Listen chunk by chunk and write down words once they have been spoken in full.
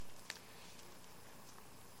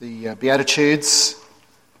the Beatitudes.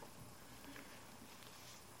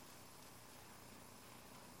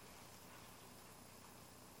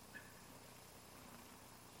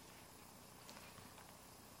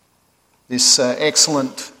 This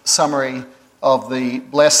excellent summary of the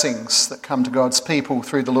blessings that come to God's people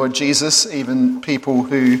through the Lord Jesus, even people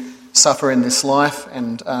who suffer in this life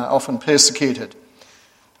and are often persecuted.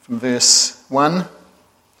 From verse 1.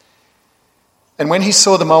 And when he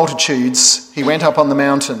saw the multitudes, he went up on the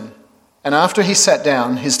mountain, and after he sat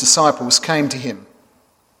down, his disciples came to him.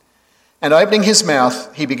 And opening his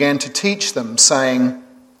mouth, he began to teach them, saying,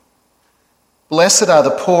 Blessed are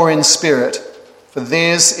the poor in spirit, for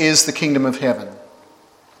theirs is the kingdom of heaven.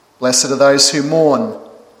 Blessed are those who mourn,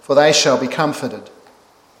 for they shall be comforted.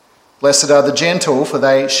 Blessed are the gentle, for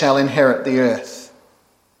they shall inherit the earth.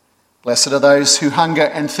 Blessed are those who hunger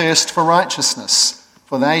and thirst for righteousness,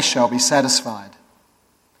 for they shall be satisfied.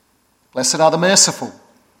 Blessed are the merciful,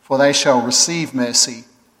 for they shall receive mercy.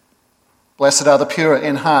 Blessed are the pure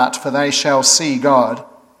in heart, for they shall see God.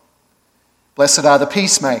 Blessed are the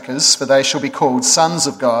peacemakers, for they shall be called sons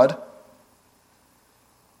of God.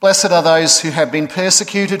 Blessed are those who have been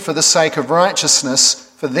persecuted for the sake of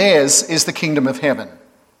righteousness, for theirs is the kingdom of heaven.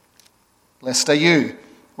 Blessed are you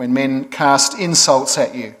when men cast insults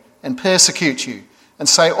at you and persecute you, and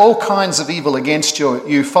say all kinds of evil against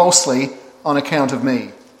you falsely on account of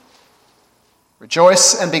me.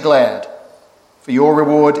 Rejoice and be glad, for your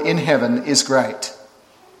reward in heaven is great.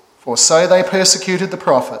 For so they persecuted the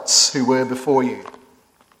prophets who were before you.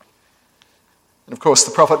 And of course, the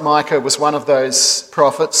prophet Micah was one of those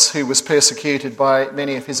prophets who was persecuted by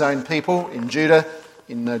many of his own people in Judah,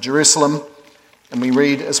 in Jerusalem. And we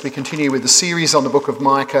read, as we continue with the series on the book of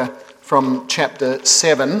Micah, from chapter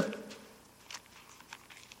 7,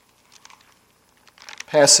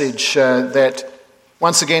 passage that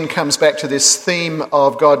once again comes back to this theme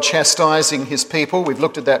of God chastising his people. We've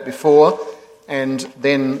looked at that before, and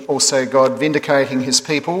then also God vindicating his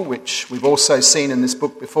people, which we've also seen in this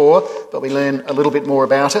book before, but we learn a little bit more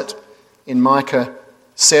about it in Micah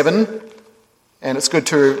 7. And it's good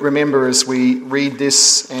to remember as we read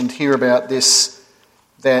this and hear about this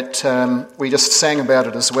that we just sang about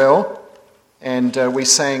it as well, and we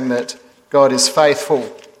sang that God is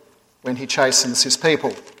faithful when he chastens his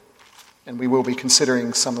people. And we will be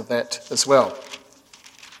considering some of that as well.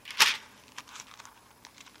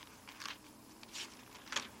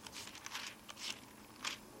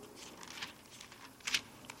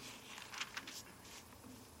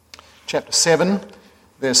 Chapter 7,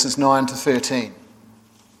 verses 9 to 13.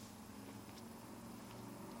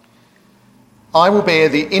 I will bear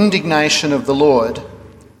the indignation of the Lord,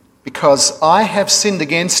 because I have sinned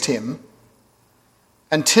against him,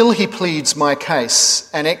 until he pleads my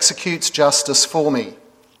case and executes justice for me.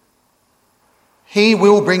 He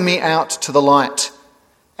will bring me out to the light,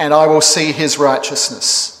 and I will see his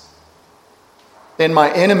righteousness. Then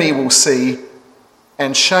my enemy will see,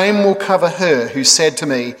 and shame will cover her who said to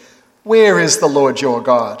me, Where is the Lord your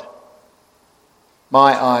God?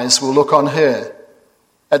 My eyes will look on her.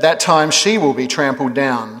 At that time she will be trampled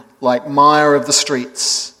down like mire of the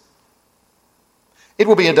streets. It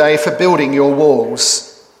will be a day for building your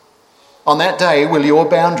walls. On that day will your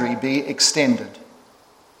boundary be extended.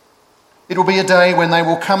 It will be a day when they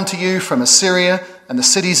will come to you from Assyria and the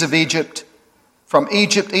cities of Egypt, from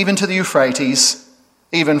Egypt even to the Euphrates,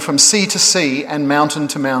 even from sea to sea and mountain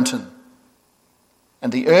to mountain.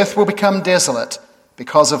 And the earth will become desolate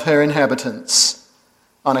because of her inhabitants,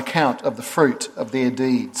 on account of the fruit of their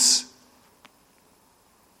deeds.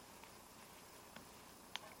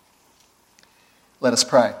 Let us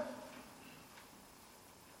pray.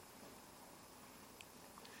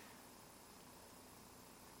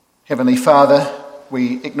 Heavenly Father,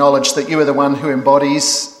 we acknowledge that you are the one who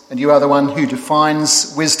embodies and you are the one who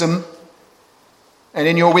defines wisdom. And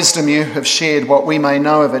in your wisdom you have shared what we may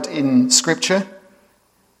know of it in Scripture.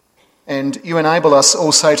 And you enable us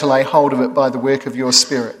also to lay hold of it by the work of your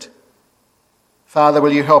Spirit. Father,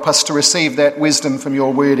 will you help us to receive that wisdom from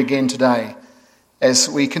your word again today as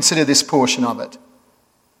we consider this portion of it?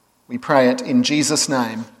 We pray it in Jesus'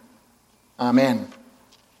 name. Amen.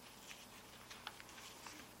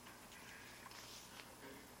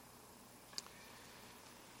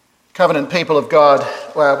 Covenant people of God,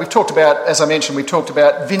 well, we've talked about, as I mentioned, we've talked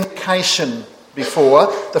about vindication before,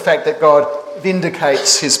 the fact that God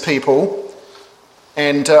vindicates his people.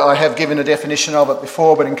 And I have given a definition of it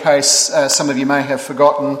before, but in case some of you may have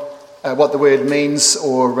forgotten what the word means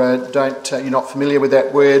or you're not familiar with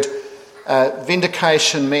that word,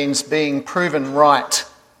 vindication means being proven right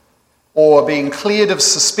or being cleared of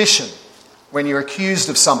suspicion when you're accused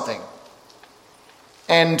of something.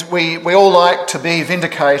 And we all like to be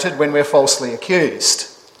vindicated when we're falsely accused.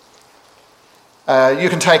 You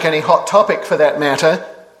can take any hot topic for that matter,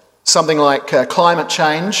 something like climate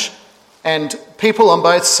change, and people on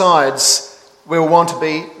both sides will want to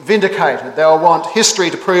be vindicated. They'll want history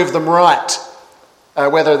to prove them right,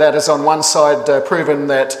 whether that is on one side proven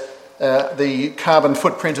that the carbon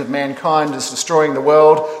footprint of mankind is destroying the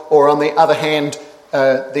world, or on the other hand,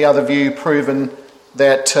 the other view proven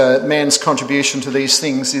that man's contribution to these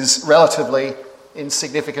things is relatively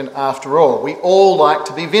insignificant after all. We all like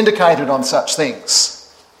to be vindicated on such things.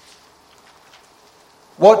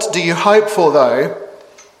 What do you hope for, though,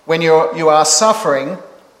 when you are suffering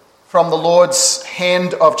from the Lord's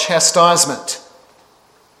hand of chastisement?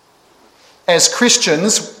 As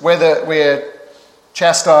Christians, whether we're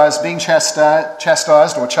being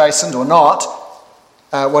chastised or chastened or not,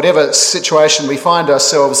 whatever situation we find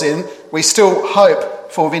ourselves in, we still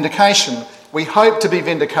hope for vindication. We hope to be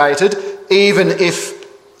vindicated even if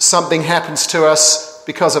something happens to us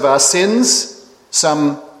because of our sins,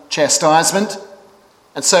 some chastisement.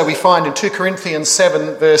 And so we find in 2 Corinthians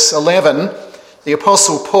 7 verse 11, the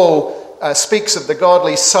Apostle Paul speaks of the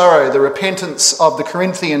godly sorrow, the repentance of the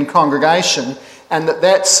Corinthian congregation, and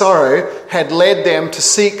that sorrow had led them to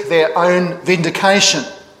seek their own vindication,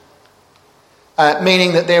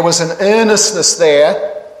 meaning that there was an earnestness there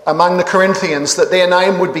among the Corinthians that their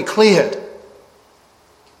name would be cleared.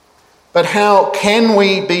 But how can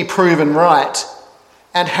we be proven right,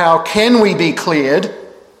 and how can we be cleared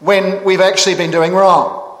when we've actually been doing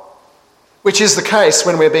wrong? Which is the case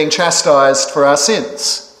when we're being chastised for our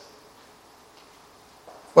sins.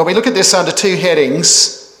 Well, we look at this under two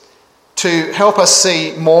headings to help us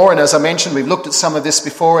see more, and as I mentioned, we've looked at some of this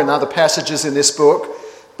before in other passages in this book,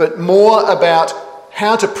 but more about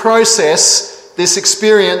how to process this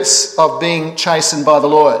experience of being chastened by the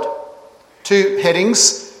Lord. Two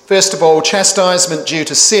headings. First of all, chastisement due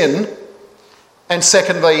to sin, and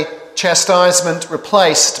secondly, chastisement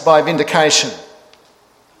replaced by vindication.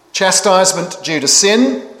 Chastisement due to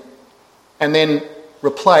sin, and then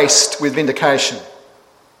replaced with vindication.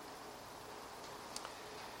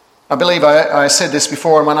 I believe I said this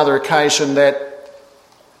before on one other occasion that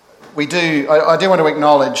I do want to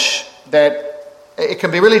acknowledge that it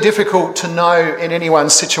can be really difficult to know in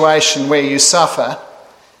anyone's situation where you suffer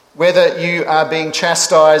whether you are being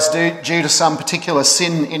chastised due to some particular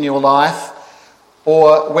sin in your life,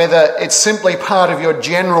 or whether it's simply part of your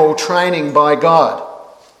general training by God,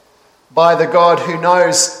 by the God who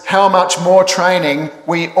knows how much more training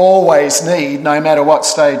we always need, no matter what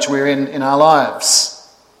stage we're in our lives.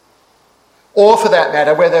 Or for that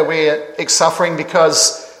matter, whether we're suffering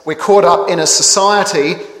because we're caught up in a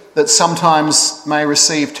society that sometimes may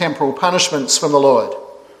receive temporal punishments from the Lord.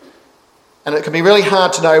 And it can be really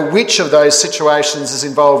hard to know which of those situations is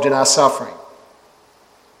involved in our suffering.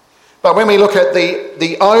 But when we look at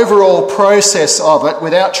the overall process of it,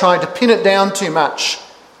 without trying to pin it down too much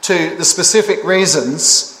to the specific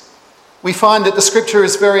reasons, we find that the Scripture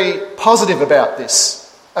is very positive about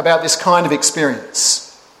this kind of experience.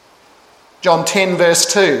 John 10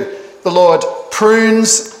 verse 2, the Lord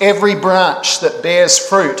prunes every branch that bears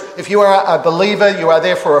fruit. If you are a believer, you are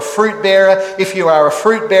therefore a fruit bearer. If you are a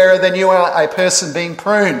fruit bearer, then you are a person being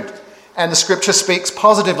pruned. And the Scripture speaks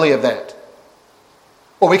positively of that.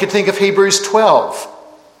 Or we could think of Hebrews 12.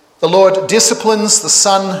 The Lord disciplines the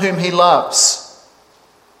son whom he loves.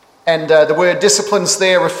 And the word disciplines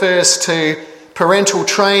there refers to parental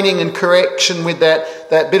training and correction with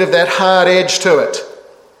that bit of that hard edge to it.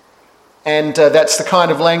 And that's the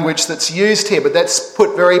kind of language that's used here, but that's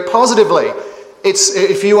put very positively.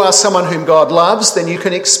 If you are someone whom God loves, then you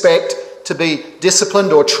can expect to be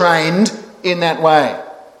disciplined or trained in that way.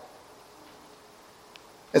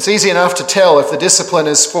 It's easy enough to tell if the discipline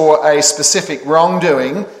is for a specific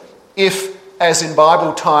wrongdoing, if, as in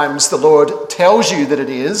Bible times, the Lord tells you that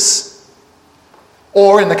it is,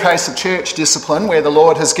 or in the case of church discipline, where the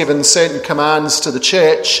Lord has given certain commands to the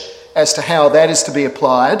church as to how that is to be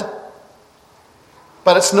applied.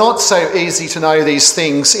 But it's not so easy to know these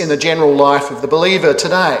things in the general life of the believer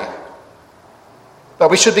today. But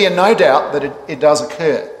we should be in no doubt that it does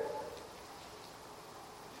occur.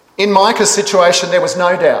 In Micah's situation, there was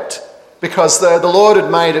no doubt, because the Lord had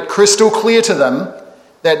made it crystal clear to them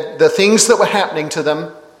that the things that were happening to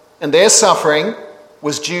them and their suffering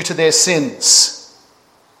was due to their sins.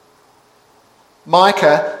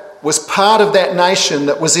 Micah was part of that nation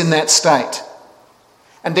that was in that state.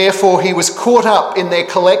 And therefore he was caught up in their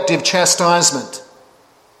collective chastisement.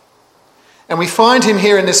 And we find him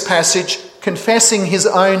here in this passage confessing his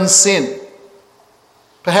own sin.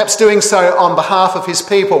 Perhaps doing so on behalf of his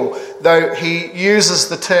people, though he uses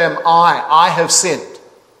the term I have sinned.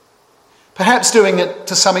 Perhaps doing it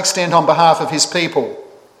to some extent on behalf of his people.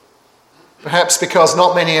 Perhaps because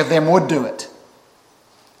not many of them would do it.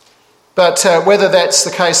 But whether that's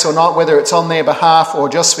the case or not, whether it's on their behalf or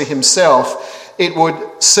just for himself, it would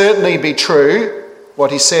certainly be true,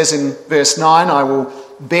 what he says in verse 9, I will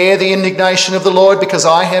bear the indignation of the Lord because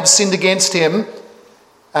I have sinned against him.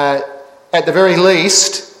 At the very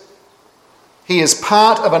least, he is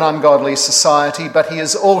part of an ungodly society, but he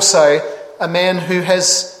is also a man who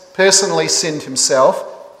has personally sinned himself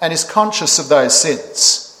and is conscious of those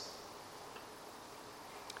sins.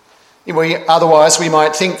 Otherwise, we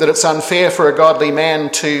might think that it's unfair for a godly man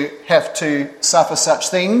to have to suffer such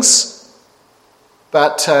things.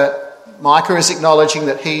 But Micah is acknowledging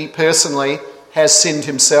that he personally has sinned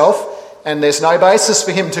himself, and there's no basis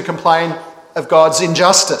for him to complain of God's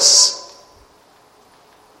injustice.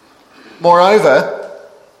 Moreover,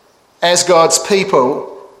 as God's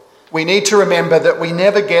people, we need to remember that we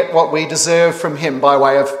never get what we deserve from him by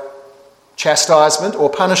way of chastisement or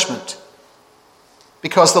punishment.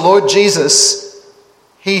 Because the Lord Jesus,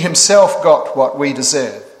 he himself got what we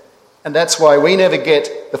deserve. And that's why we never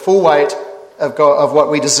get the full weight of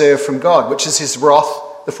what we deserve from God, which is his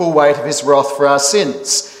wrath, the full weight of his wrath for our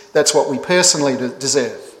sins. That's what we personally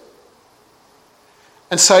deserve.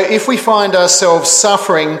 And so if we find ourselves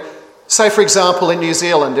suffering, say for example in New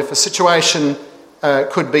Zealand, if a situation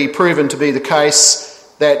could be proven to be the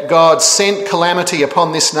case that God sent calamity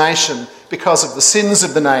upon this nation because of the sins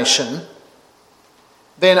of the nation,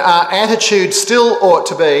 then our attitude still ought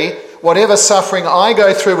to be, whatever suffering I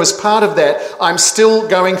go through as part of that, I'm still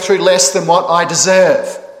going through less than what I deserve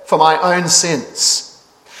for my own sins.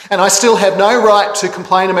 And I still have no right to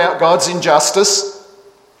complain about God's injustice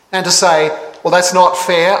and to say, well, that's not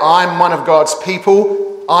fair, I'm one of God's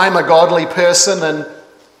people, I'm a godly person and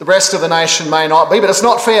the rest of the nation may not be, but it's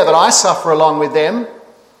not fair that I suffer along with them.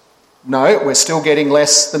 No, we're still getting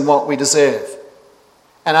less than what we deserve.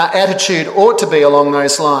 And our attitude ought to be along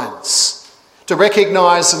those lines, to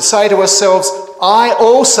recognise and say to ourselves, I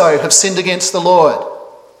also have sinned against the Lord.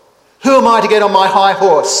 Who am I to get on my high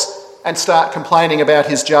horse and start complaining about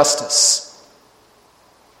his justice?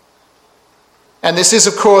 And this is,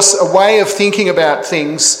 of course, a way of thinking about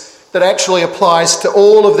things that actually applies to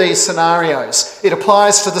all of these scenarios. It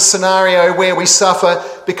applies to the scenario where we suffer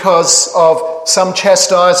because of some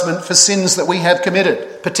chastisement for sins that we have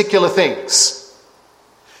committed, particular things.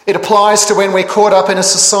 It applies to when we're caught up in a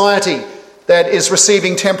society that is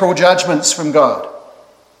receiving temporal judgments from God.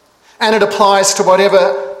 And it applies to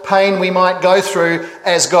whatever pain we might go through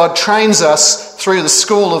as God trains us through the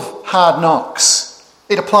school of hard knocks.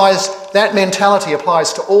 That mentality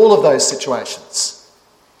applies to all of those situations.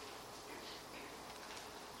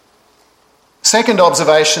 Second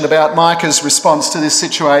observation about Micah's response to this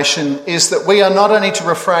situation is that we are not only to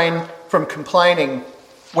refrain from complaining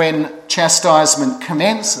when chastisement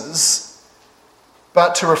commences,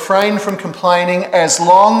 but to refrain from complaining as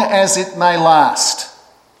long as it may last.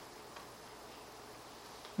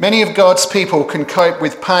 Many of God's people can cope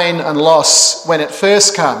with pain and loss when it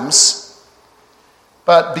first comes,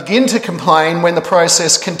 but begin to complain when the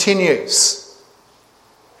process continues.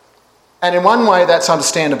 And in one way, that's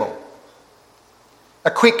understandable. A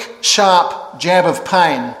quick, sharp jab of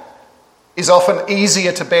pain is often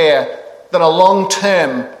easier to bear than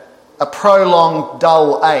a prolonged,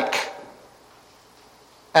 dull ache.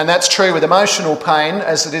 And that's true with emotional pain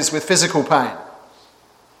as it is with physical pain.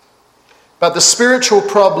 But the spiritual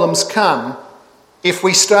problems come if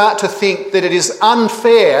we start to think that it is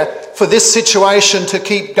unfair for this situation to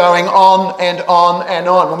keep going on and on and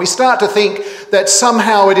on. When we start to think that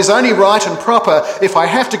somehow it is only right and proper if I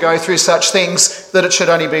have to go through such things, that it should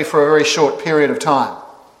only be for a very short period of time.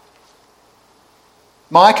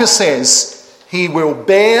 Micah says he will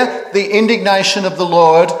bear the indignation of the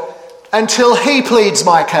Lord until he pleads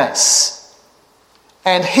my case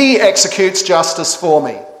and he executes justice for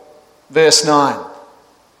me. Verse 9.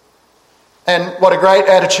 And what a great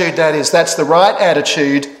attitude that is. That's the right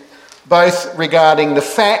attitude, both regarding the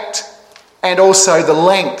fact and also the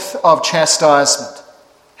length of chastisement.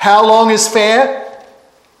 How long is fair?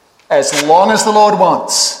 As long as the Lord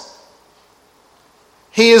wants.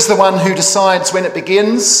 He is the one who decides when it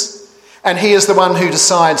begins, and he is the one who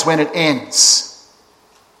decides when it ends.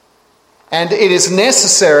 And it is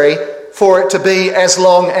necessary for it to be as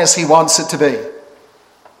long as he wants it to be,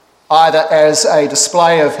 either as a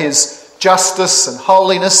display of his justice and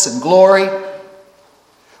holiness and glory,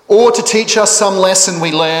 or to teach us some lesson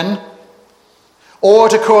we learn, or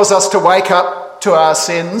to cause us to wake up to our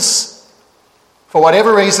sins. For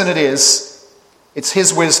whatever reason it is, it's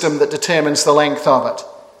his wisdom that determines the length of it,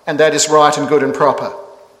 and that is right and good and proper.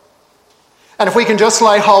 And if we can just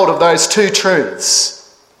lay hold of those two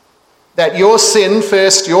truths, that your sin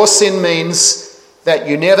means that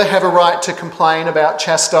you never have a right to complain about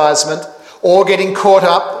chastisement or getting caught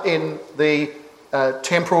up in the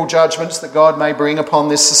temporal judgments that God may bring upon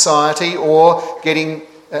this society, or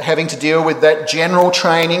having to deal with that general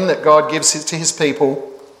training that God gives to his people.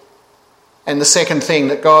 And the second thing,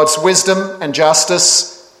 that God's wisdom and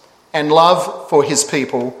justice and love for his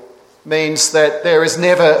people means that there is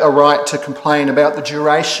never a right to complain about the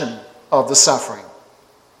duration of the suffering.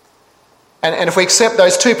 And if we accept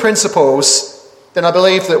those two principles, then I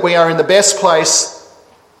believe that we are in the best place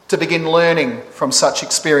to begin learning from such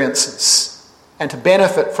experiences and to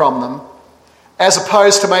benefit from them, as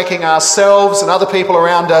opposed to making ourselves and other people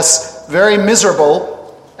around us very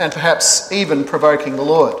miserable and perhaps even provoking the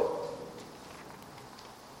Lord.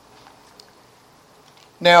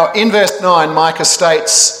 Now, in verse 9, Micah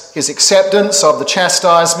states his acceptance of the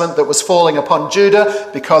chastisement that was falling upon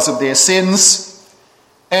Judah because of their sins,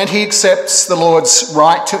 and he accepts the Lord's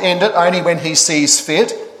right to end it only when he sees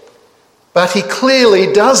fit, but he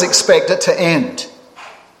clearly does expect it to end.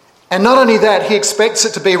 And not only that, he expects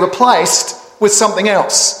it to be replaced with something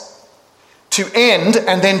else, to end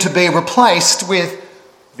and then to be replaced with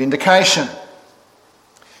vindication.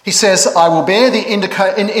 He says, I will bear the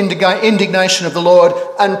indignation of the Lord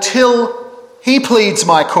until he pleads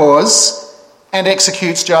my cause and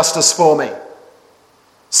executes justice for me.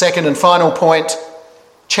 Second and final point,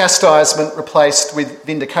 chastisement replaced with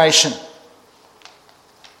vindication.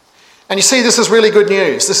 And you see, this is really good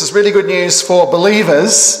news. This is really good news for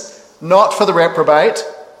believers, not for the reprobate,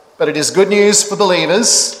 but it is good news for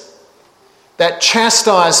believers that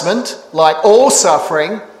chastisement, like all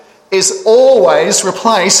suffering, is always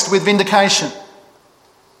replaced with vindication.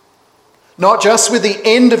 Not just with the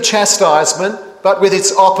end of chastisement, but with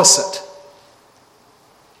its opposite.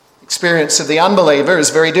 The experience of the unbeliever is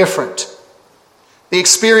very different. The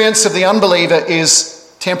experience of the unbeliever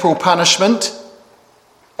is temporal punishment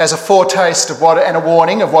as a foretaste of what and a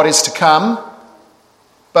warning of what is to come,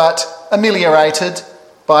 but ameliorated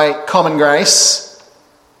by common grace,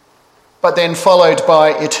 but then followed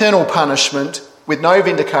by eternal punishment with no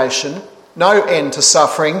vindication, no end to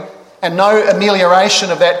suffering, and no amelioration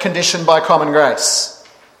of that condition by common grace.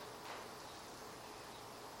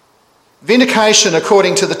 Vindication,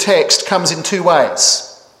 according to the text, comes in two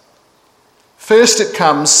ways. First, it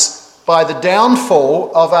comes by the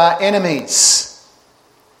downfall of our enemies.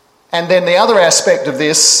 And then the other aspect of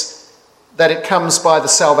this, that it comes by the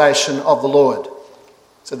salvation of the Lord.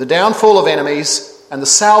 So the downfall of enemies and the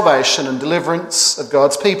salvation and deliverance of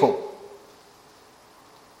God's people.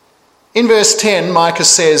 In verse 10, Micah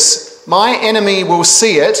says, my enemy will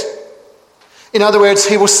see it. In other words,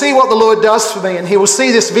 he will see what the Lord does for me, and he will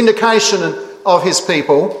see this vindication of his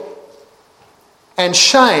people, and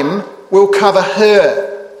shame will cover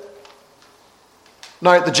her.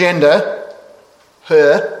 Note the gender,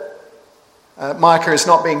 her. Micah is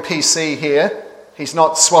not being PC here. He's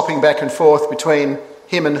not swapping back and forth between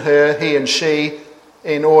him and her, he and she,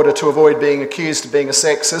 in order to avoid being accused of being a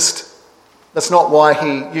sexist. That's not why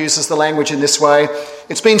he uses the language in this way.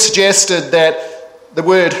 It's been suggested that the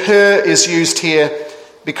word her is used here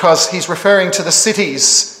because he's referring to the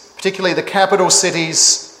cities, particularly the capital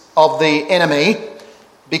cities of the enemy,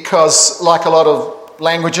 because like a lot of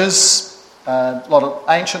languages, a lot of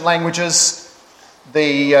ancient languages,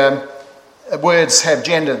 the words have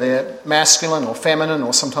gender. They're masculine or feminine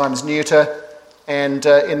or sometimes neuter, and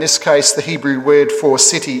in this case the Hebrew word for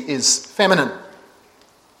city is feminine.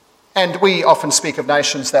 And we often speak of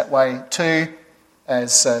nations that way too,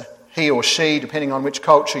 as he or she, depending on which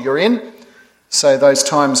culture you're in. So those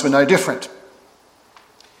times were no different.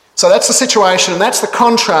 So that's the situation, and that's the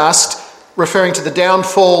contrast, referring to the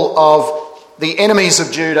downfall of the enemies of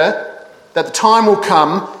Judah, that the time will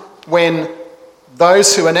come when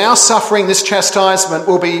those who are now suffering this chastisement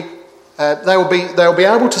will be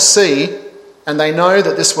able to see, and they know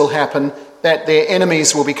that this will happen, that their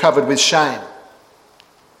enemies will be covered with shame.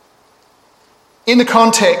 In the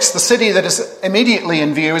context, the city that is immediately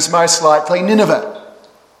in view is most likely Nineveh.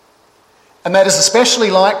 And that is especially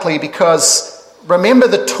likely because remember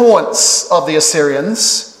the taunts of the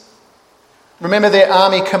Assyrians. Remember their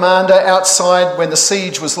army commander outside when the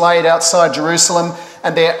siege was laid outside Jerusalem,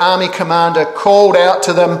 and their army commander called out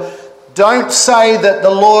to them, "Don't say that the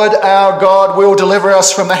Lord our God will deliver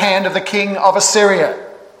us from the hand of the king of Assyria."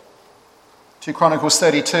 2 Chronicles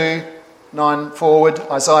 32, 9 forward,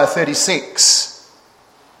 Isaiah 36.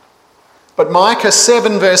 But Micah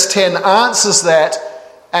 7 verse 10 answers that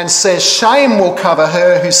and says, "Shame will cover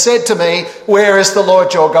her who said to me, 'Where is the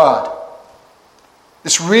Lord your God?'"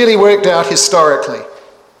 This really worked out historically.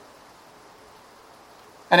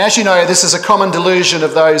 And as you know, this is a common delusion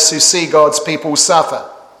of those who see God's people suffer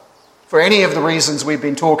for any of the reasons we've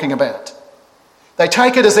been talking about. They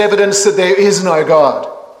take it as evidence that there is no God.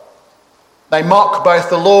 They mock both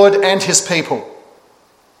the Lord and his people.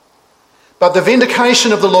 But the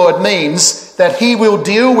vindication of the Lord means that he will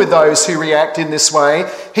deal with those who react in this way.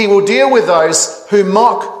 He will deal with those who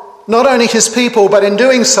mock not only his people, but in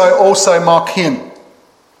doing so also mock him.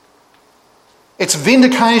 It's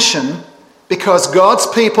vindication because God's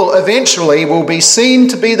people eventually will be seen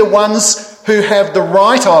to be the ones who have the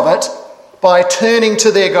right of it by turning to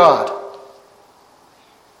their God.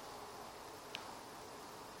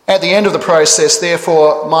 At the end of the process,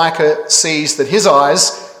 therefore, Micah sees that his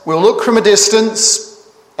eyes will look from a distance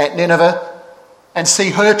at Nineveh and see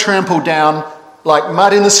her trampled down like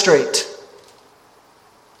mud in the street.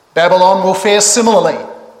 Babylon will fare similarly,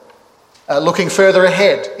 looking further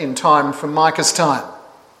ahead in time from Micah's time.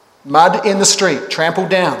 Mud in the street, trampled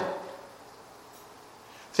down.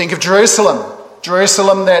 Think of Jerusalem.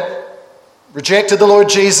 Jerusalem that rejected the Lord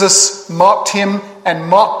Jesus, mocked him and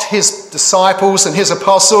mocked his disciples and his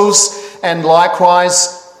apostles, and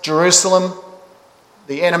likewise Jerusalem,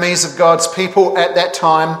 the enemies of God's people at that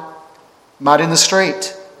time, mud in the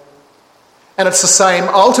street. And it's the same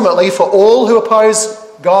ultimately for all who oppose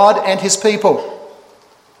God and his people.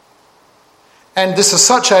 And this is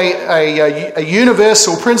such a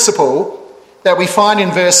universal principle that we find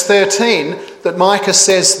in verse 13 that Micah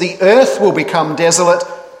says the earth will become desolate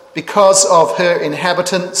because of her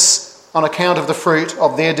inhabitants on account of the fruit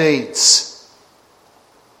of their deeds.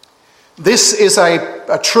 This is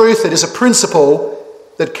a truth, it is a principle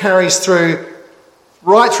that carries through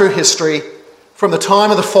right through history from the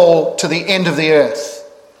time of the fall to the end of the earth.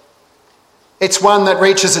 It's one that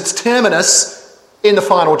reaches its terminus in the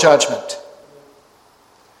final judgment.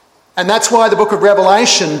 And that's why the book of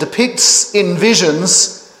Revelation depicts in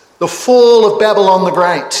visions the fall of Babylon the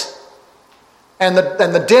Great and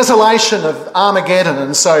the desolation of Armageddon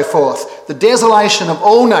and so forth, the desolation of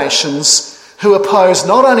all nations who oppose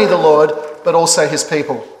not only the Lord but also his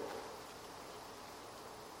people.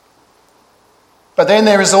 But then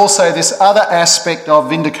there is also this other aspect of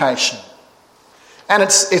vindication. And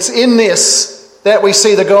it's in this that we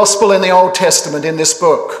see the gospel in the Old Testament in this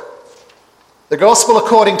book. The gospel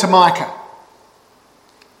according to Micah.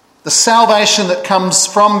 The salvation that comes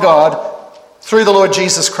from God through the Lord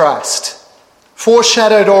Jesus Christ.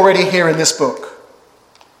 Foreshadowed already here in this book.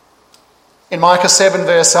 In Micah 7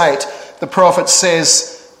 verse 8, the prophet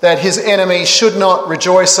says that his enemy should not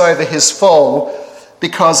rejoice over his fall,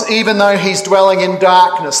 because even though he's dwelling in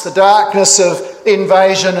darkness, the darkness of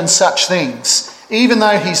invasion and such things, even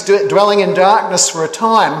though he's dwelling in darkness for a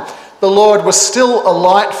time, the Lord was still a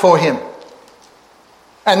light for him.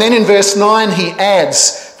 And then in verse 9 he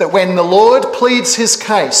adds that when the Lord pleads his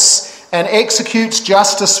case and executes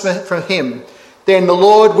justice for him, then the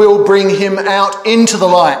Lord will bring him out into the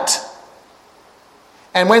light.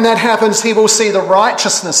 And when that happens, he will see the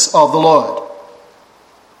righteousness of the Lord.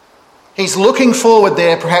 He's looking forward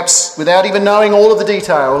there, perhaps without even knowing all of the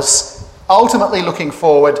details, ultimately looking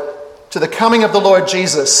forward to the coming of the Lord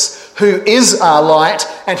Jesus, who is our light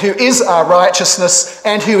and who is our righteousness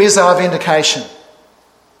and who is our vindication.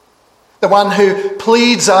 The one who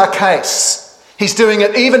pleads our case. He's doing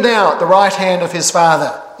it even now at the right hand of his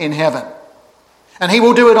Father in heaven. And he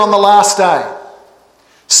will do it on the last day,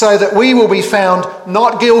 so that we will be found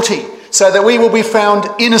not guilty, so that we will be found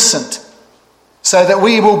innocent, so that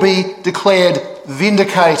we will be declared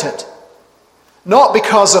vindicated. Not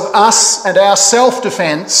because of us and our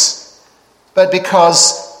self-defense, but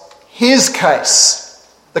because his case,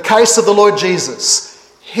 the case of the Lord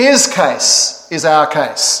Jesus, his case is our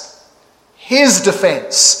case. His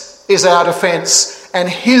defence is our defence, and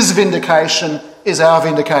his vindication is our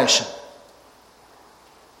vindication.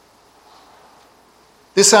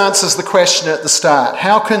 This answers the question at the start.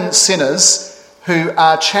 How can sinners who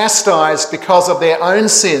are chastised because of their own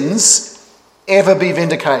sins ever be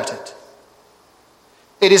vindicated?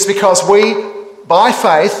 It is because we, by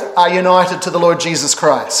faith, are united to the Lord Jesus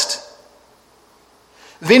Christ.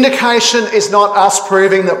 Vindication is not us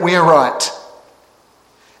proving that we're right.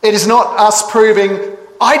 It is not us proving,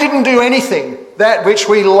 I didn't do anything, that which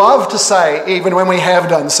we love to say even when we have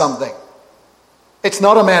done something. It's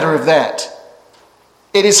not a matter of that.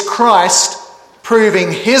 It is Christ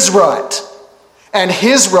proving his right and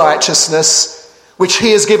his righteousness, which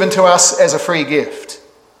he has given to us as a free gift.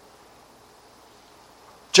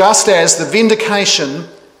 just as the vindication,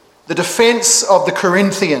 the defence of the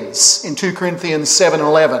Corinthians in 2 Corinthians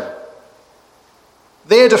 7:11.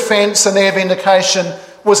 Their defence and their vindication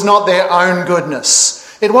was not their own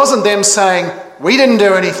goodness. It wasn't them saying, we didn't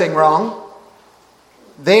do anything wrong.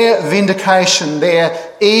 Their vindication,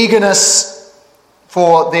 their eagerness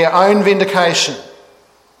for their own vindication,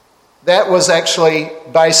 that was actually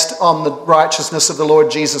based on the righteousness of the Lord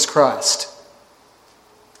Jesus Christ.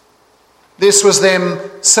 This was them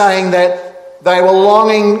saying that they were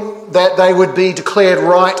longing that they would be declared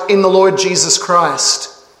right in the Lord Jesus Christ.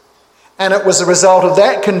 And it was a result of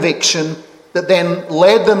that conviction that then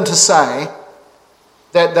led them to say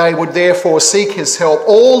that they would therefore seek his help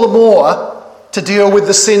all the more to deal with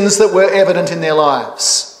the sins that were evident in their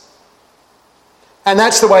lives. And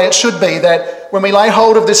that's the way it should be, that when we lay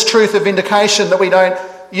hold of this truth of vindication, that we don't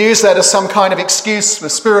use that as some kind of excuse for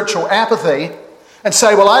spiritual apathy and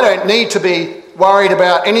say, well, I don't need to be worried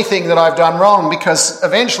about anything that I've done wrong because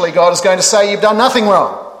eventually God is going to say you've done nothing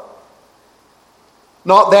wrong.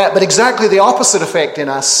 Not that, but exactly the opposite effect in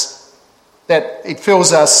us, that it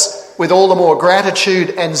fills us with all the more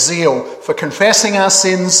gratitude and zeal for confessing our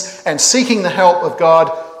sins and seeking the help of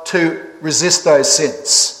God to resist those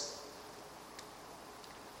sins.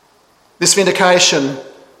 This vindication,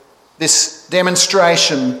 this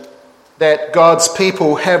demonstration that God's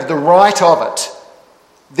people have the right of it,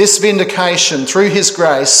 this vindication through his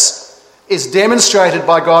grace is demonstrated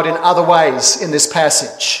by God in other ways in this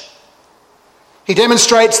passage. He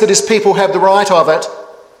demonstrates that his people have the right of it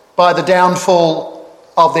by the downfall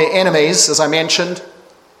of their enemies, as I mentioned,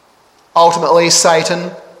 ultimately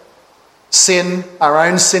Satan, sin, our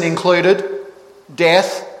own sin included,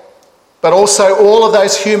 death, but also all of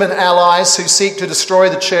those human allies who seek to destroy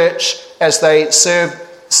the church as they serve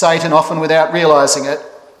Satan, often without realising it.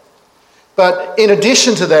 But in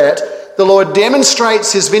addition to that, the Lord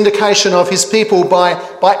demonstrates his vindication of his people by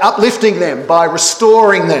uplifting them, by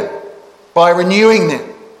restoring them, by renewing them.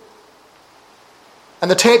 And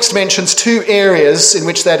the text mentions two areas in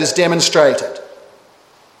which that is demonstrated.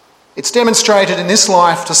 It's demonstrated in this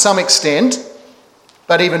life to some extent,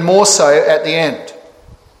 but even more so at the end.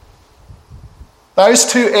 Those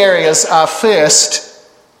two areas are, first,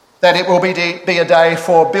 that it will be a day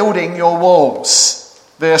for building your walls.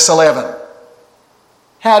 Verse 11.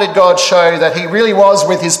 How did God show that he really was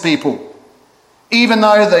with his people? Even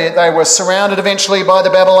though they were surrounded eventually by the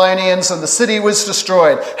Babylonians and the city was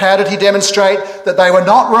destroyed, how did he demonstrate that they were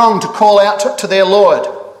not wrong to call out to their Lord?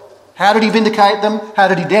 How did he vindicate them? How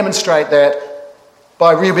did he demonstrate that?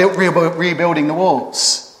 By rebuilding the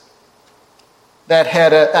walls. That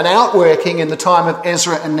had an outworking in the time of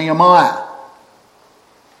Ezra and Nehemiah.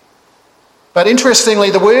 But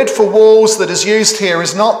interestingly, the word for walls that is used here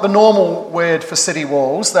is not the normal word for city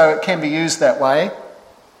walls, though it can be used that way.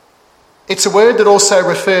 It's a word that also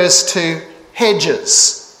refers to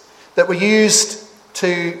hedges that were used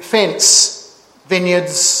to fence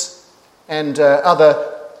vineyards and other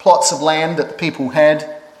plots of land that the people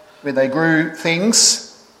had where they grew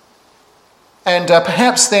things. And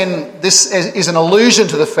perhaps then this is an allusion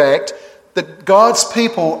to the fact that God's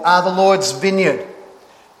people are the Lord's vineyard.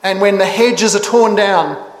 And when the hedges are torn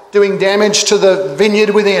down, doing damage to the vineyard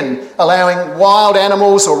within, allowing wild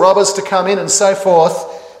animals or robbers to come in and so forth,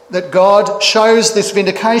 that God shows this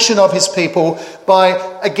vindication of his people by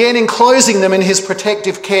again enclosing them in his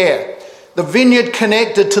protective care. The vineyard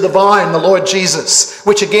connected to the vine, the Lord Jesus,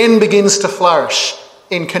 which again begins to flourish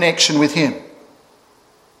in connection with him.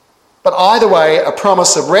 But either way, a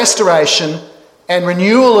promise of restoration and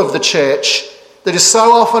renewal of the church that is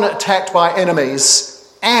so often attacked by enemies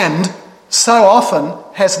and so often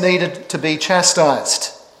has needed to be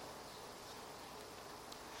chastised.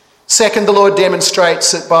 Second, the Lord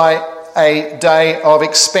demonstrates it by a day of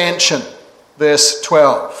expansion. Verse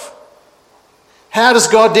 12. How does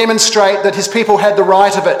God demonstrate that his people had the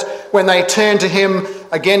right of it when they turned to him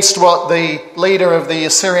against what the leader of the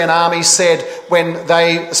Assyrian army said when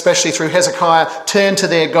they, especially through Hezekiah, turned to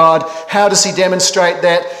their God? How does he demonstrate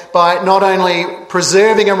that? By not only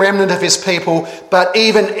preserving a remnant of his people, but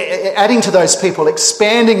even adding to those people,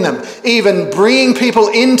 expanding them, even bringing people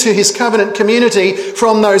into his covenant community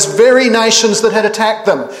from those very nations that had attacked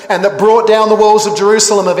them and that brought down the walls of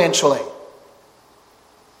Jerusalem eventually.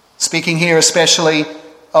 Speaking here especially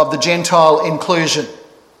of the Gentile inclusion.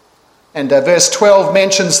 And verse 12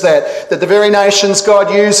 mentions that the very nations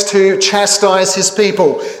God used to chastise his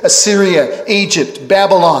people, Assyria, Egypt,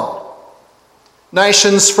 Babylon.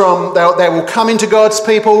 Nations they will come into God's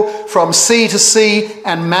people from sea to sea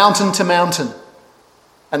and mountain to mountain.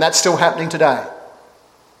 And that's still happening today.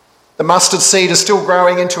 The mustard seed is still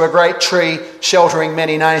growing into a great tree, sheltering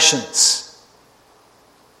many nations.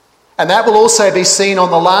 And that will also be seen on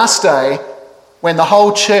the last day, when the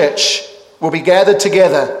whole church will be gathered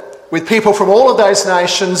together with people from all of those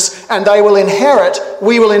nations, and we will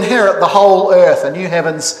inherit the whole earth, a new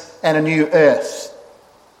heavens and a new earth.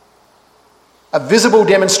 A visible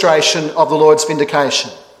demonstration of the Lord's vindication.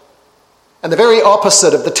 And the very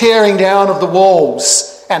opposite of the tearing down of the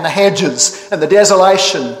walls and the hedges and the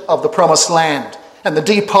desolation of the promised land and the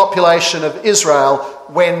depopulation of Israel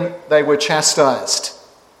when they were chastised.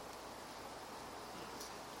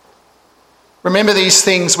 Remember these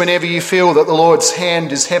things whenever you feel that the Lord's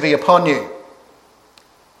hand is heavy upon you.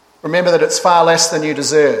 Remember that it's far less than you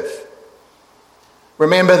deserve.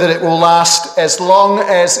 Remember that it will last as long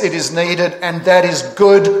as it is needed, and that is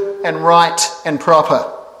good and right and proper.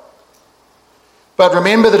 But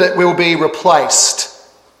remember that it will be replaced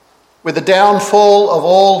with the downfall of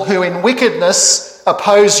all who in wickedness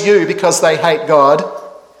oppose you because they hate God,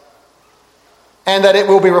 and that it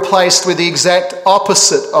will be replaced with the exact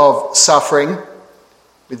opposite of suffering,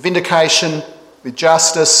 with vindication, with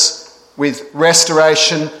justice, with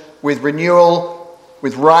restoration, with renewal,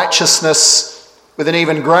 with righteousness, with an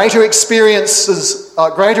even greater experience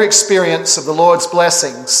of the Lord's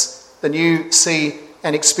blessings than you see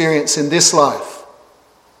and experience in this life.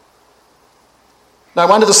 No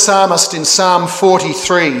wonder the psalmist in Psalm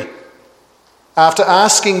 43, after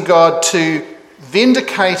asking God to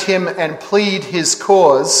vindicate him and plead his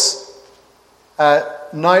cause,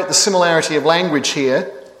 note the similarity of language here.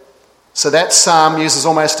 So that psalm uses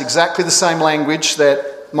almost exactly the same language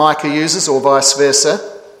that Micah uses, or vice versa.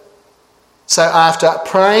 So after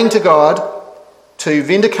praying to God to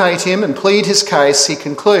vindicate him and plead his case, he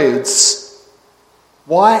concludes,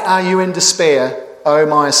 "Why are you in despair, O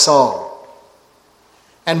my soul?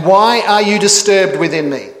 And why are you disturbed within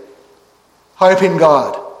me? Hope in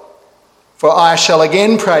God, for I shall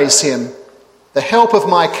again praise him, the help of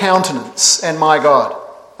my countenance and my God."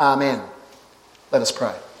 Amen. Let us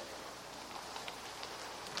pray.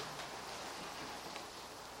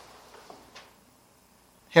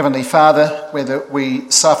 Heavenly Father, whether we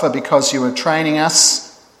suffer because you are training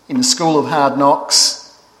us in the school of hard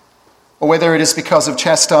knocks, or whether it is because of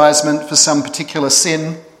chastisement for some particular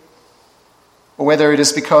sin, or whether it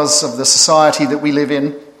is because of the society that we live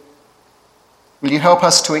in, will you help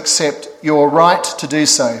us to accept your right to do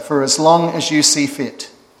so for as long as you see fit?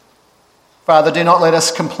 Father, do not let us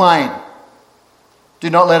complain. Do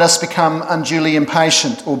not let us become unduly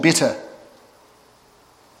impatient or bitter.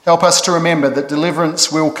 Help us to remember that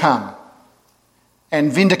deliverance will come,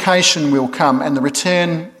 and vindication will come, and the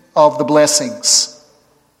return of the blessings,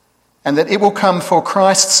 and that it will come for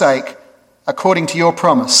Christ's sake, according to your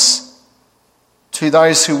promise, to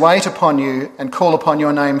those who wait upon you and call upon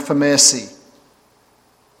your name for mercy.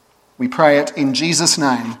 We pray it in Jesus'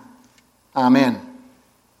 name. Amen.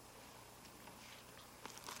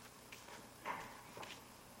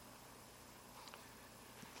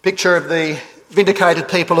 Picture of the vindicated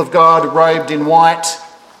people of God, robed in white,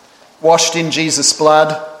 washed in Jesus'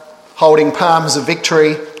 blood, holding palms of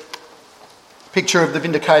victory. Picture of the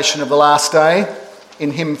vindication of the last day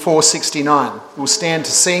in hymn 469. We'll stand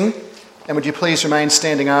to sing, and would you please remain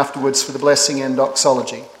standing afterwards for the blessing and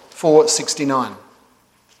doxology. 469.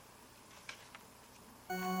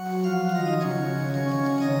 Lord.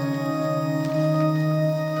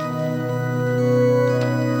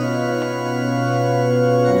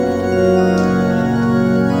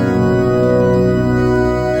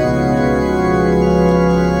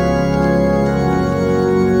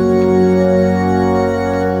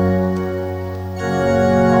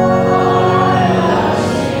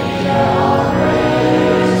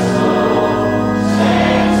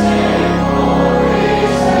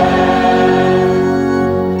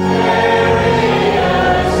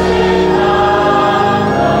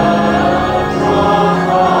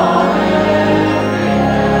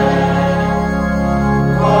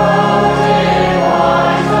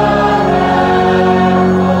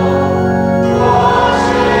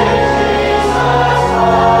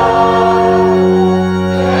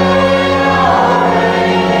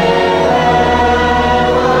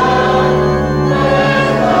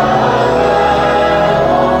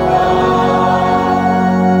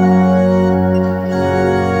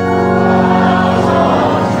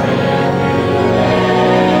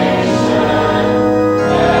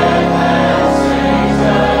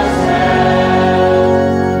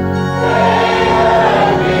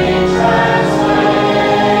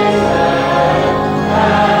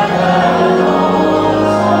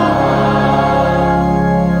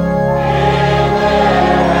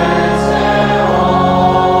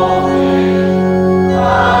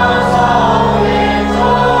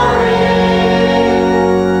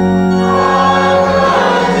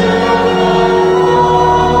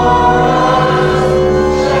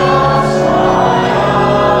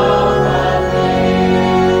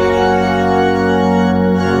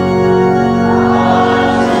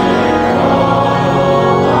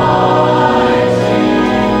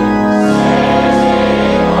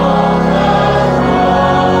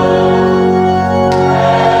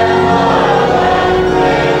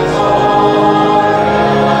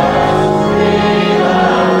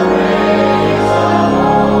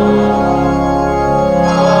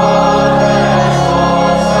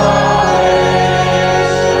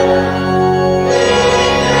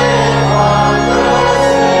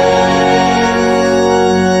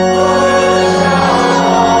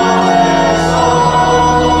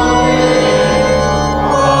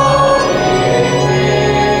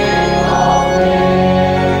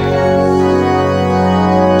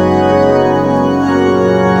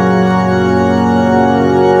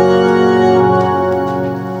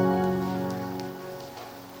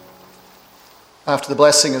 After the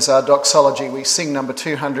blessing is our doxology. We sing number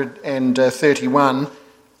 231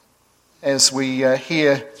 as we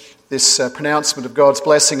hear this pronouncement of God's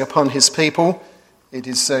blessing upon his people. It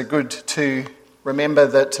is good to remember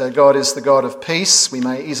that God is the God of peace. We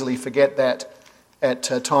may easily forget that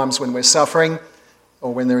at times when we're suffering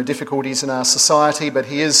or when there are difficulties in our society, but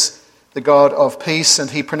he is the God of peace, and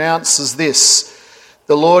he pronounces this: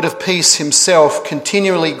 "The Lord of peace himself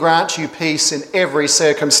continually grant you peace in every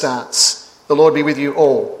circumstance." The Lord be with you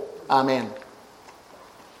all. Amen.